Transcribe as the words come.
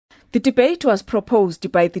The debate was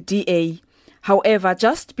proposed by the DA. However,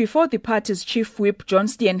 just before the party's chief whip, John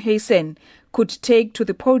Steenhuisen, could take to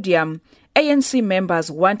the podium, ANC members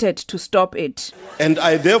wanted to stop it. And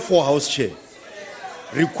I therefore, House Chair,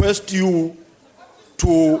 request you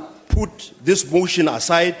to put this motion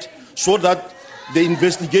aside so that the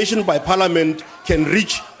investigation by Parliament can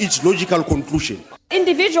reach its logical conclusion.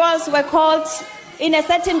 Individuals were called in a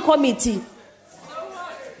certain committee.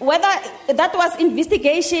 Whether that was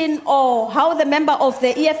investigation or how the member of the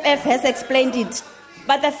EFF has explained it.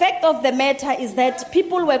 But the fact of the matter is that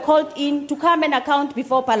people were called in to come and account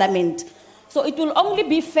before Parliament. So it will only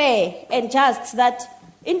be fair and just that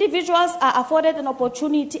individuals are afforded an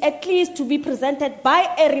opportunity at least to be presented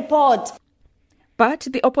by a report. But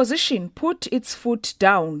the opposition put its foot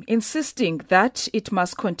down, insisting that it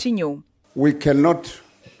must continue. We cannot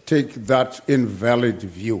take that invalid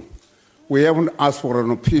view. We haven't asked for an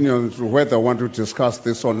opinion as to whether we want to discuss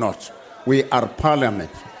this or not. We are Parliament.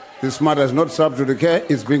 This matter is not sub judice,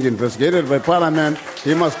 it's being investigated by Parliament.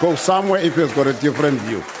 He must go somewhere if he's got a different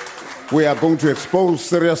view. We are going to expose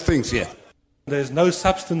serious things here. There's no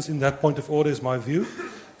substance in that point of order, is my view.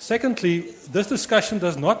 Secondly, this discussion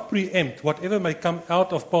does not preempt whatever may come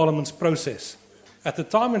out of Parliament's process. At the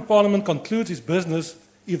time when Parliament concludes its business,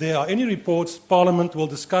 if there are any reports, Parliament will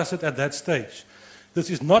discuss it at that stage. This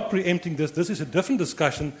is not preempting this. This is a different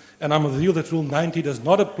discussion, and I'm of the view that Rule 90 does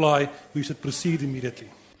not apply. We should proceed immediately.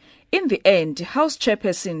 In the end, House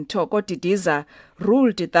Chairperson Thoko Didiza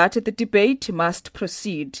ruled that the debate must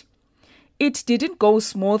proceed. It didn't go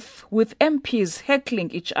smooth, with MPs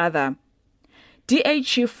heckling each other. DA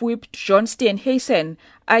Chief Whip John Steenhuisen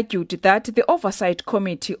argued that the Oversight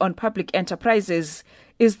Committee on Public Enterprises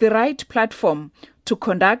is the right platform to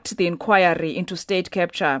conduct the inquiry into state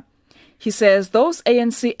capture. He says those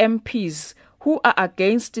ANC MPs who are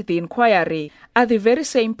against the inquiry are the very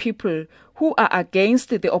same people who are against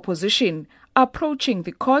the opposition approaching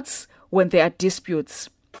the courts when there are disputes.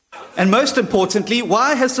 And most importantly,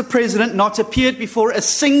 why has the President not appeared before a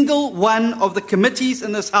single one of the committees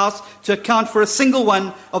in this House to account for a single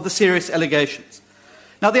one of the serious allegations?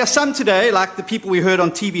 Now, there are some today, like the people we heard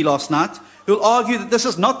on TV last night, who will argue that this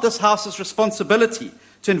is not this House's responsibility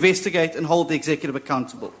to investigate and hold the executive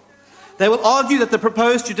accountable. They will argue that the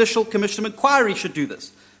proposed Judicial Commission of Inquiry should do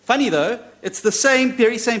this. Funny though, it's the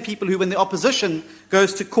very same people who, when the opposition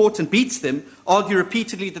goes to court and beats them, argue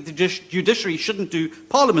repeatedly that the judiciary shouldn't do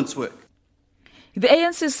Parliament's work. The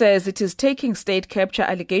ANC says it is taking state capture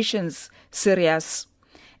allegations serious.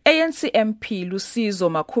 ANC MP Lusizo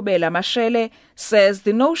Makhubela Mashele says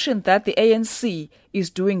the notion that the ANC is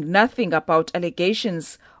doing nothing about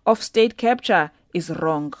allegations of state capture is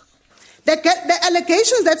wrong. The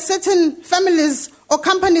allegations that certain families or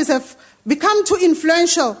companies have become too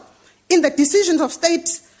influential in the decisions of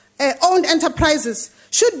state-owned enterprises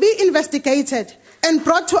should be investigated and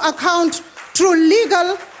brought to account through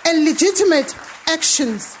legal and legitimate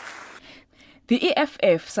actions. The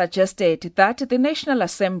EFF suggested that the National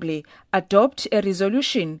Assembly adopt a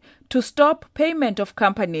resolution to stop payment of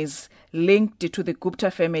companies linked to the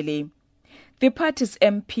Gupta family. The party's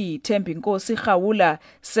MP, Thembinkosi Khawula,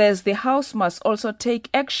 says the House must also take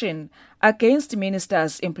action against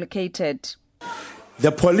ministers implicated.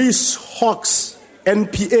 The police, Hawks,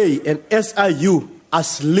 NPA and SIU are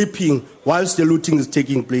sleeping whilst the looting is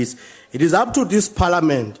taking place. It is up to this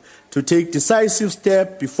Parliament to take decisive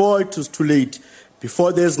steps before it is too late,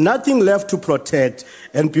 before there is nothing left to protect,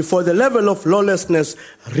 and before the level of lawlessness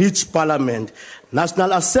reach Parliament.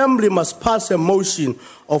 National Assembly must pass a motion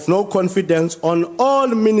of no confidence on all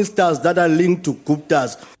ministers that are linked to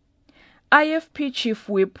Guptas. IFP Chief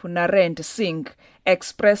Whip Narend Singh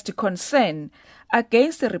expressed concern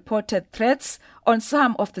against the reported threats on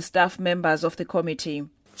some of the staff members of the committee.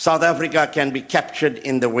 South Africa can be captured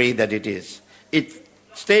in the way that it is.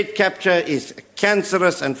 State capture is a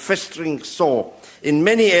cancerous and festering sore in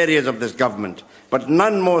many areas of this government, but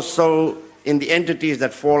none more so in the entities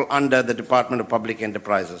that fall under the Department of Public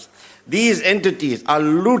Enterprises. These entities are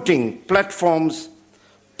looting platforms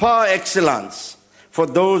par excellence for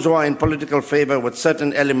those who are in political favor with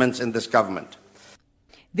certain elements in this government.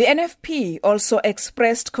 The NFP also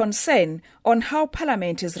expressed concern on how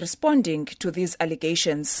Parliament is responding to these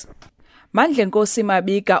allegations. Mandlenkosi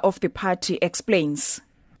Mabika of the party explains.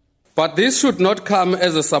 But this should not come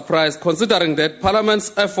as a surprise, considering that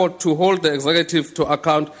Parliament's effort to hold the executive to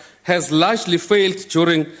account has largely failed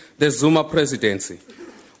during the Zuma presidency.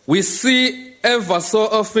 We see ever so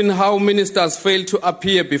often how ministers fail to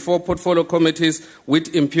appear before portfolio committees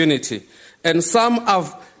with impunity, and some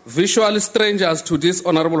are visual strangers to this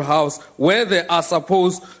honourable House where they are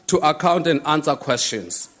supposed to account and answer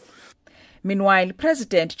questions. Meanwhile,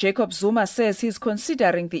 President Jacob Zuma says he's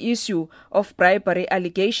considering the issue of bribery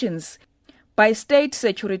allegations by State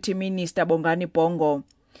Security Minister Bongani Bongo.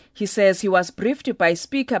 He says he was briefed by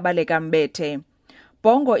Speaker Baleka Mbete.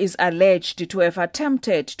 Bongo is alleged to have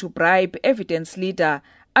attempted to bribe evidence leader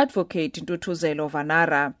Advocate Ntuthuzelo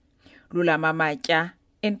Vanara. Lula Mamatya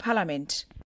in Parliament.